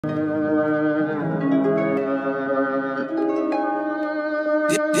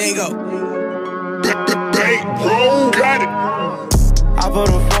There you go. Bro, got it. I put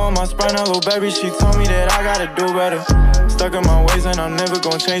a four on my sprint, a little baby, she told me that I gotta do better. Stuck in my ways and I'm never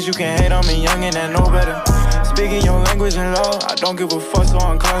gonna change, you can't hate on me, young and I know better. Speaking your language in law, I don't give a fuck, so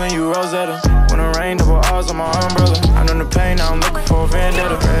I'm calling you Rosetta. When it rain, double R's on my umbrella. I know the pain, now I'm looking for a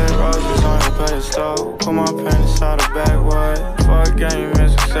vendetta. Red roses on your pedestal, put my pen inside the backwood. Fuck game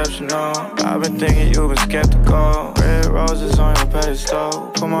is exceptional, I've been thinking you've been skeptical. Red roses on your pedestal,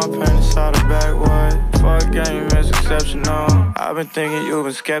 put my pen inside the backwood. Fuck game is exceptional, I've been thinking you've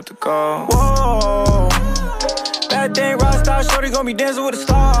been skeptical. Whoa, bad thing, rockstar, shorty gon' be dancing with the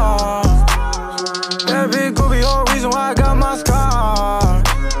stars. That big could be whole reason why I got my scar.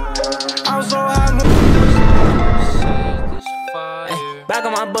 I'm so high. Back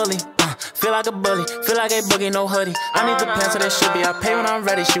on my bully, feel like a bully, feel like a boogie, no hoodie. I need the pants so they should be. I pay when I'm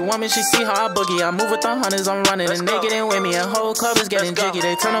ready. She want me, she see how I boogie. I move with the hundreds, I'm running, and they getting with me. And whole club is getting jiggy.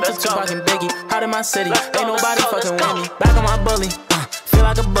 They turn up to Tupac and Biggie. Hot in my city, ain't nobody fucking with me. Back on my bully. Feel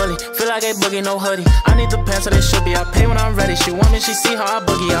like a bully, feel like a boogie, no hoodie. I need the pants so they should be. I pay when I'm ready. She want me, she see how I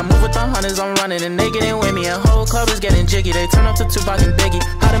boogie. I move with the hundreds, I'm running, and they getting with me. And whole club is getting jiggy. They turn up to Tupac and Biggie.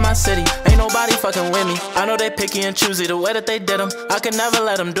 Hot in my city, ain't nobody fucking with me. I know they picky and choosy, the way that they did them, I could never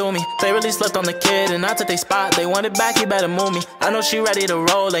let them do me. They really slipped on the kid, and I took they spot. They want it back, he better move me. I know she ready to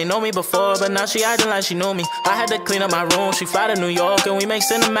roll, they know me before, but now she acting like she knew me. I had to clean up my room, she fly to New York, and we make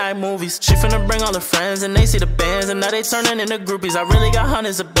cinematic movies. She finna bring all her friends, and they see the bands, and now they turning into groupies. I really got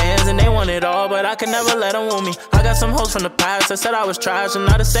hundreds of bands, and they want it all, but I could never let them woo me. I got some hoes from the past that said I was trash, and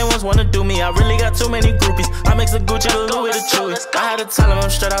now the same ones wanna do me. I really got too many groupies. I mix the Gucci, the Louis, the Chewy. I had to tell them I'm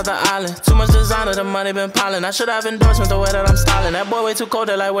straight out the island. Too much designer, the money been piling. I should have endorsements the way that I'm styling. That boy way too cold,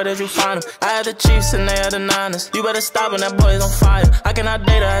 they're like, where did you find him? I had the Chiefs and they had the Niners. You better stop when that boy is on fire. I cannot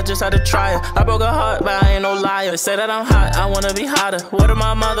date her, I just had to try her. I broke her heart, but I ain't no liar. They say that I'm hot, I wanna be hotter. Word of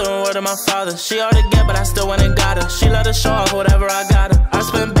my mother and word of my father. She hard to get, but I still went and got her. She let her show off whatever I got her. I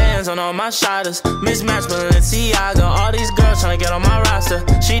spend bands on all my shotters. Mismatch Balenciaga. All these girls tryna get on my roster.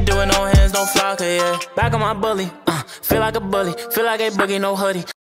 She doing no hands, no flocker, yeah. Back on my bully, feel like a bully, feel like a boogie, no hoodie.